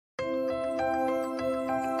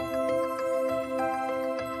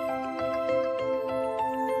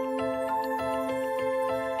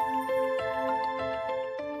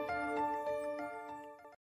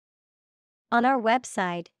On our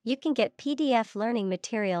website, you can get PDF learning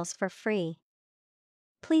materials for free.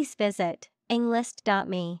 Please visit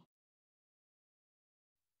englist.me.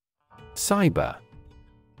 Cyber.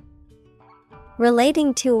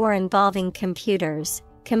 Relating to or involving computers,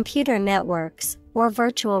 computer networks, or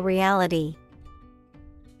virtual reality.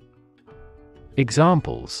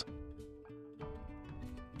 Examples: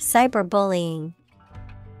 Cyberbullying,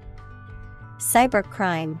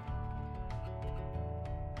 cybercrime.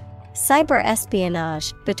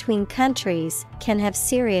 Cyber-espionage between countries can have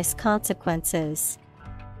serious consequences.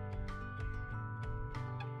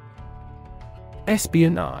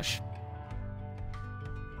 Espionage.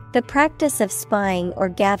 The practice of spying or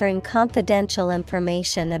gathering confidential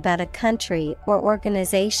information about a country or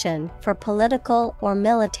organization for political or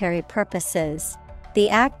military purposes. The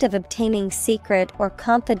act of obtaining secret or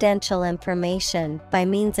confidential information by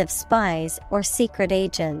means of spies or secret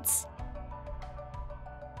agents.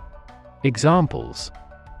 Examples: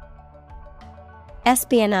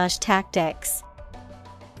 Espionage tactics,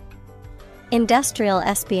 industrial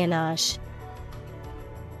espionage.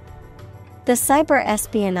 The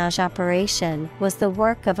cyber-espionage operation was the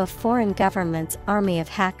work of a foreign government's army of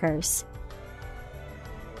hackers.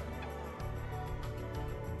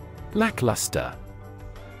 Lackluster.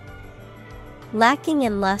 Lacking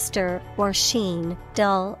in luster or sheen,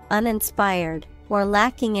 dull, uninspired, or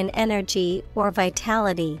lacking in energy or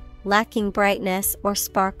vitality, lacking brightness or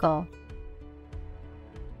sparkle.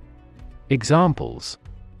 Examples: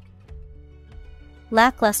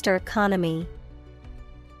 Lackluster economy,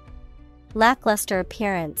 lackluster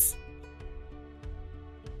appearance.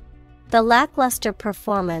 The lackluster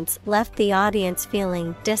performance left the audience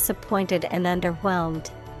feeling disappointed and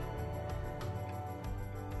underwhelmed.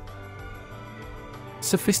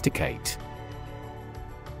 Sophisticate.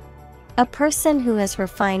 A person who has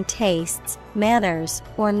refined tastes, manners,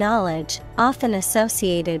 or knowledge, often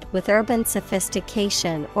associated with urban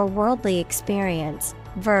sophistication or worldly experience.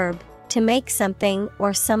 Verb, to make something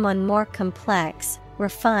or someone more complex,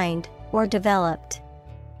 refined, or developed.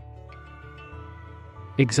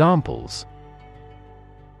 Examples: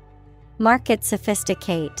 Market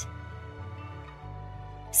sophisticate,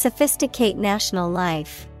 sophisticate national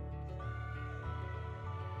life.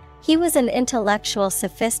 He was an intellectual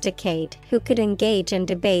sophisticate who could engage in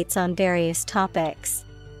debates on various topics.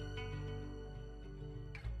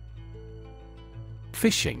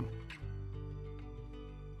 Phishing.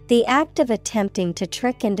 The act of attempting to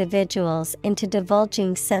trick individuals into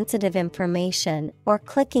divulging sensitive information or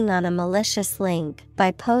clicking on a malicious link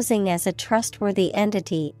by posing as a trustworthy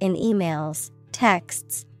entity in emails,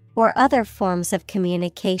 texts, or other forms of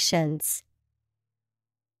communications.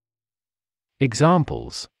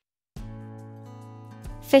 Examples: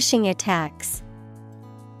 Phishing attacks,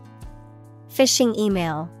 phishing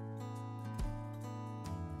email.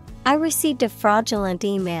 I received a fraudulent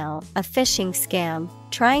email, a phishing scam,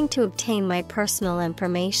 trying to obtain my personal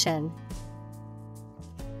information.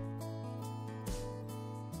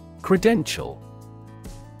 Credential.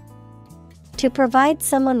 To provide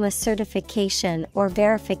someone with certification or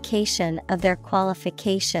verification of their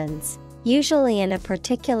qualifications, usually in a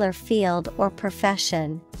particular field or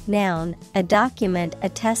profession. Noun, a document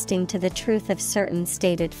attesting to the truth of certain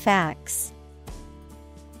stated facts.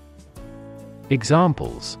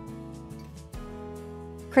 Examples: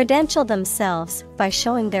 Credential themselves by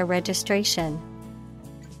showing their registration.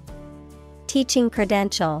 Teaching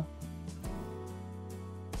credential.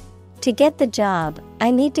 To get the job, I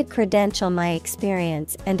need to credential my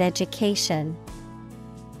experience and education.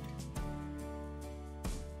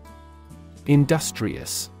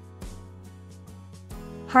 Industrious.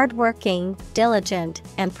 Hardworking, diligent,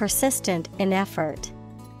 and persistent in effort.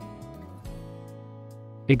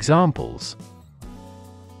 Examples: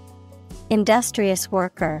 Industrious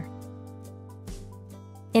worker,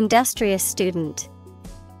 industrious student.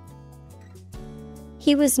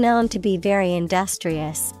 He was known to be very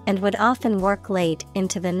industrious and would often work late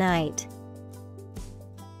into the night.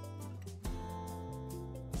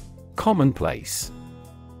 Commonplace.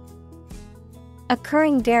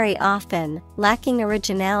 Occurring very often, lacking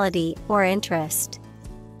originality or interest.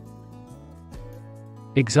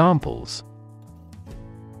 Examples: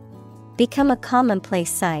 Become a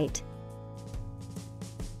commonplace sight.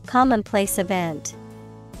 Commonplace event.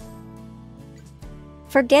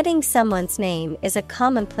 Forgetting someone's name is a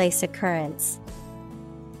commonplace occurrence.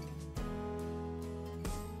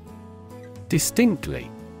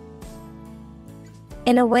 Distinctly.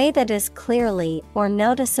 In a way that is clearly or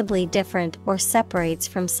noticeably different or separates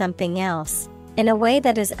from something else. In a way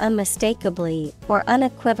that is unmistakably or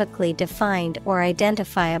unequivocally defined or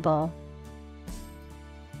identifiable.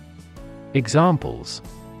 Examples: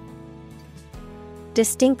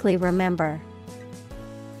 distinctly remember,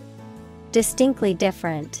 distinctly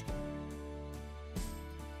different.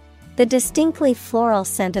 The distinctly floral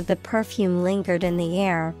scent of the perfume lingered in the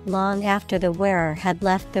air long after the wearer had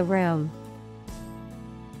left the room.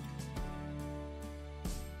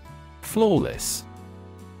 Flawless.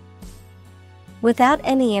 Without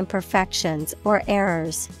any imperfections or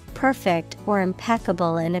errors, perfect or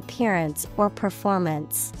impeccable in appearance or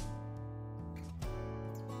performance.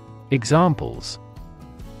 Examples: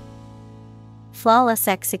 flawless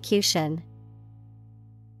execution,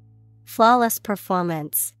 flawless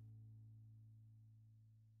performance.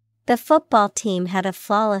 The football team had a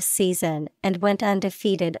flawless season and went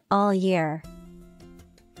undefeated all year.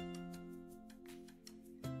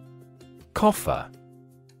 Coffer.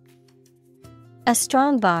 A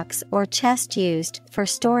strong box or chest used for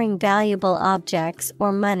storing valuable objects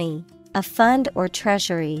or money, a fund or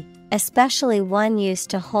treasury, especially one used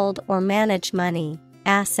to hold or manage money,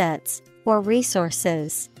 assets, or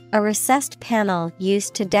resources, a recessed panel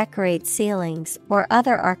used to decorate ceilings or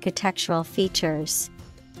other architectural features.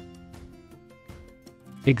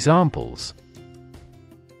 Examples: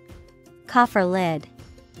 coffer lid,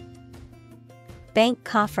 bank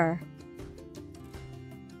coffer.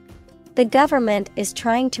 The government is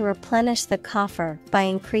trying to replenish the coffer by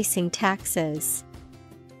increasing taxes.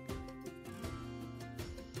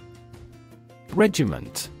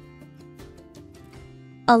 Regiment.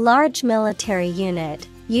 A large military unit,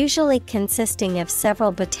 usually consisting of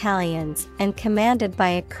several battalions and commanded by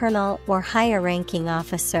a colonel or higher-ranking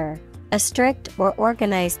officer, a strict or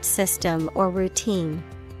organized system or routine.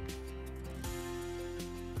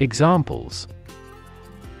 Examples: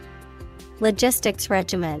 logistics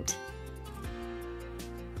regiment,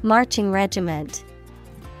 marching regiment.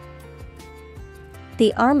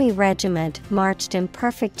 The Army regiment marched in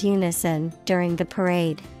perfect unison during the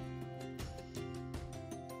parade.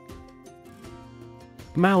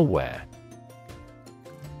 Malware.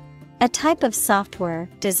 A type of software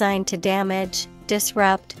designed to damage,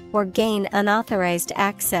 disrupt, or gain unauthorized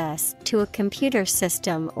access to a computer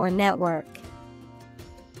system or network.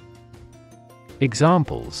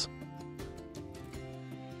 Examples: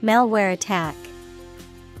 malware attack,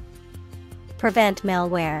 prevent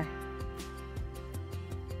malware.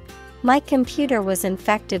 My computer was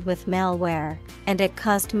infected with malware, and it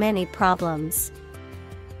caused many problems.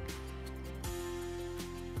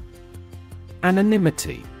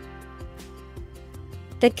 Anonymity.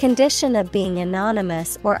 The condition of being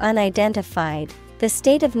anonymous or unidentified, the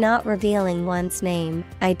state of not revealing one's name,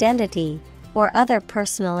 identity, or other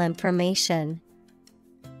personal information.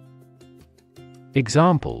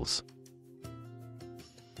 Examples: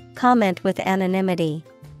 comment with anonymity,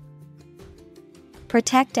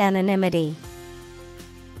 protect anonymity.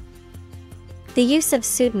 The use of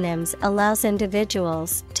pseudonyms allows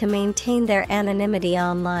individuals to maintain their anonymity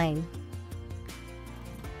online.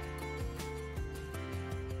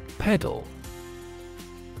 Peddle.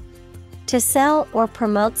 To sell or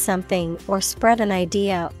promote something or spread an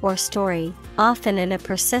idea or story, often in a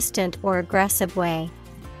persistent or aggressive way.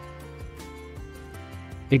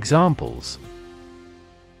 Examples: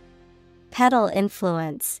 peddle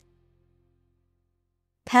influence,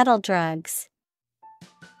 peddle drugs.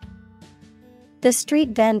 The street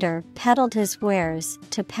vendor peddled his wares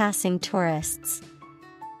to passing tourists.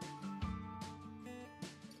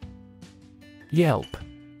 Yelp.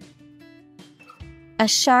 A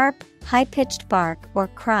sharp, high-pitched bark or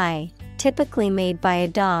cry, typically made by a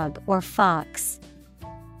dog or fox.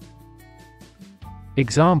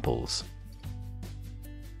 Examples: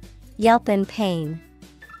 yelp in pain,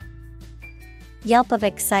 yelp of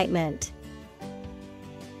excitement.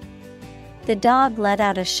 The dog let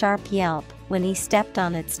out a sharp yelp when he stepped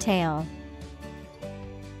on its tail.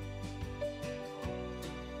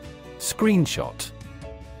 Screenshot.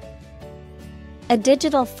 A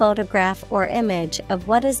digital photograph or image of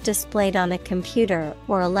what is displayed on a computer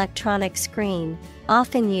or electronic screen,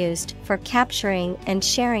 often used for capturing and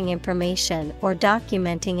sharing information or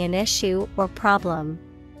documenting an issue or problem.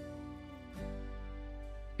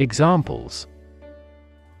 Examples: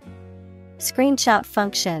 screenshot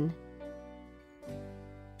function,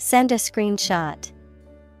 send a screenshot.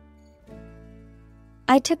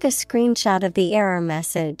 I took a screenshot of the error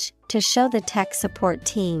message to show the tech support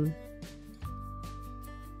team.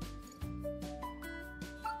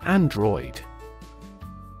 Android.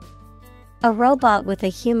 A robot with a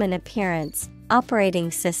human appearance, operating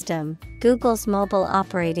system, Google's mobile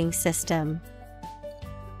operating system.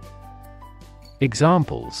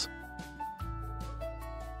 Examples: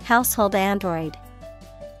 household Android,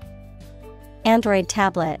 Android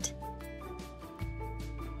tablet.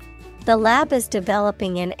 The lab is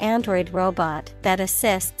developing an android robot that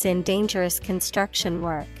assists in dangerous construction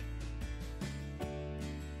work.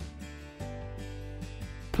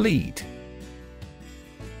 Plead.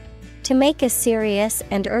 To make a serious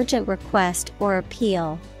and urgent request or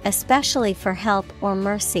appeal, especially for help or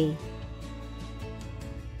mercy.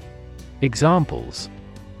 Examples: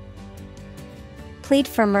 Plead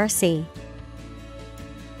for mercy.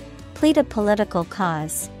 Plead a political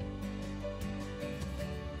cause.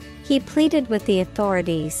 He pleaded with the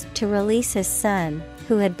authorities to release his son,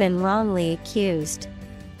 who had been wrongly accused.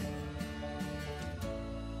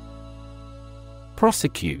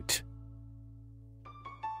 Prosecute.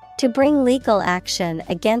 To bring legal action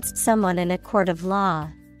against someone in a court of law,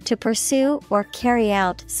 to pursue or carry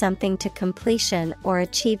out something to completion or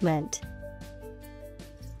achievement.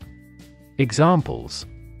 Examples: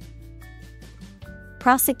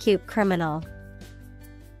 Prosecute criminal.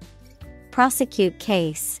 Prosecute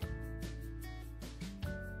case.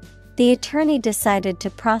 The attorney decided to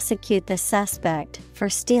prosecute the suspect for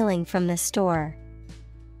stealing from the store.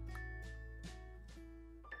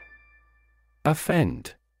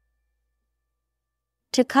 Offend.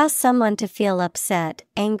 To cause someone to feel upset,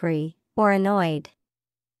 angry, or annoyed.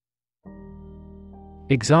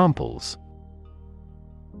 Examples: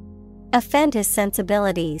 Offend his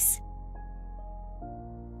sensibilities.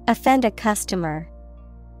 Offend a customer.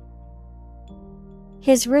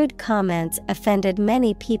 His rude comments offended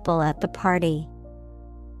many people at the party.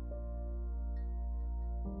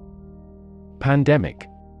 Pandemic.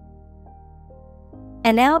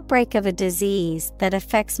 An outbreak of a disease that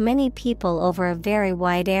affects many people over a very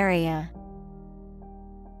wide area.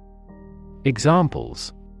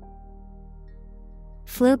 Examples: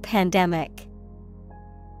 Flu pandemic.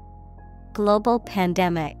 Global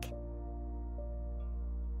pandemic.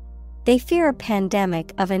 They fear a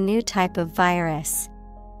pandemic of a new type of virus.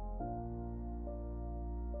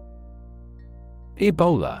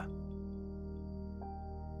 Ebola.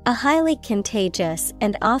 A highly contagious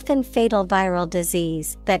and often fatal viral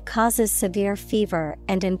disease that causes severe fever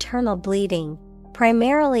and internal bleeding,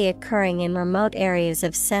 primarily occurring in remote areas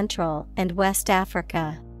of Central and West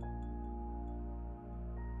Africa.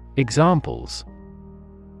 Examples: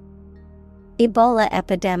 Ebola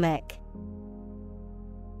epidemic.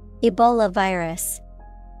 Ebola virus.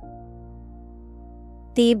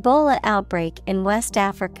 The Ebola outbreak in West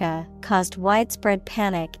Africa caused widespread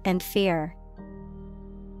panic and fear.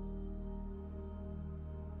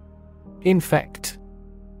 Infect.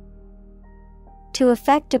 To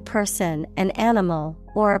affect a person, an animal,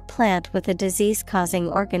 or a plant with a disease-causing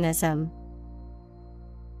organism.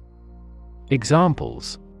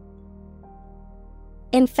 Examples: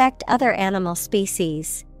 Infect other animal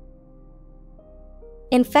species.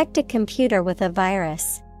 Infect a computer with a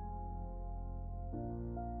virus.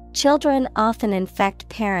 Children often infect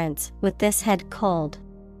parents with this head cold.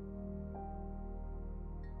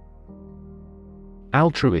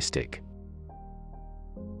 Altruistic.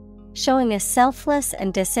 Showing a selfless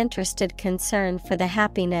and disinterested concern for the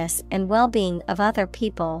happiness and well-being of other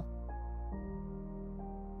people.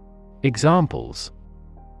 Examples: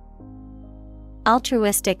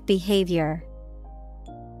 Altruistic behavior.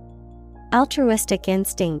 Altruistic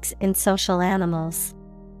instincts in social animals.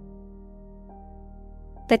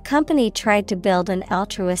 The company tried to build an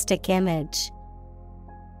altruistic image.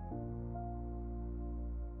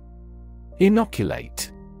 Inoculate.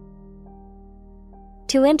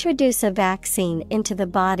 To introduce a vaccine into the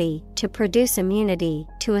body to produce immunity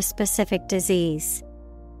to a specific disease.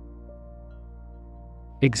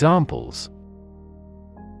 Examples: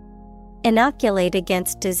 Inoculate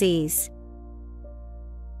against disease.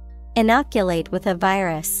 Inoculate with a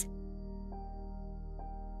virus.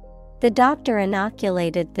 The doctor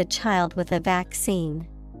inoculated the child with a vaccine.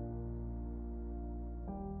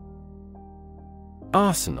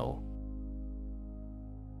 Arsenal.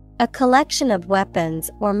 A collection of weapons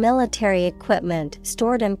or military equipment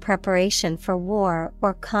stored in preparation for war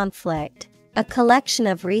or conflict. A collection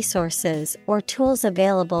of resources or tools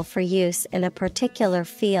available for use in a particular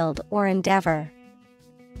field or endeavor.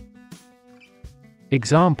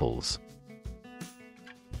 Examples: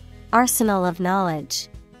 Arsenal of knowledge.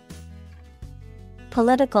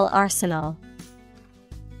 Political arsenal.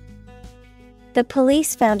 The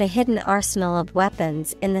police found a hidden arsenal of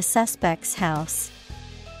weapons in the suspect's house.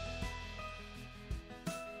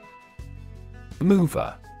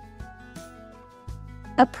 Mover.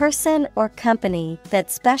 A person or company that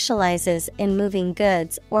specializes in moving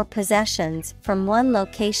goods or possessions from one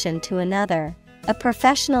location to another. A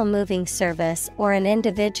professional moving service or an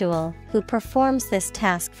individual who performs this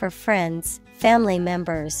task for friends, family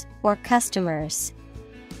members, or customers.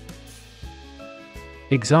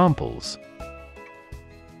 Examples: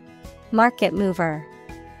 market mover,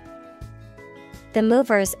 the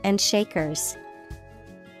movers and shakers.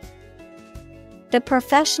 The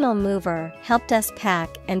professional mover helped us pack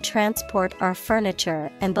and transport our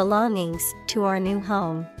furniture and belongings to our new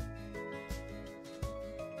home.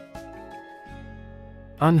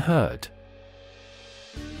 Unheard.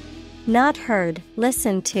 Not heard,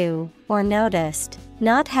 listened to, or noticed,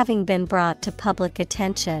 not having been brought to public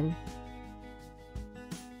attention.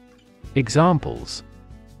 Examples: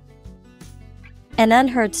 an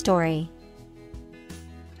unheard story.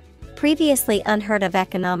 Previously unheard of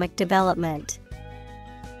economic development.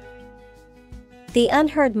 The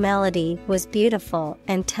unheard melody was beautiful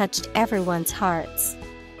and touched everyone's hearts.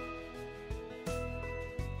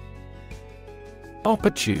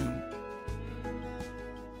 Opportune.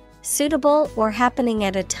 Suitable or happening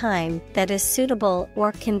at a time that is suitable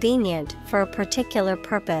or convenient for a particular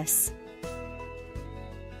purpose.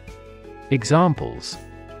 Examples: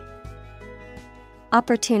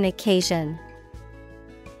 opportune occasion,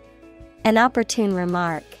 an opportune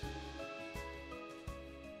remark.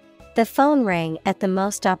 The phone rang at the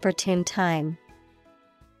most opportune time.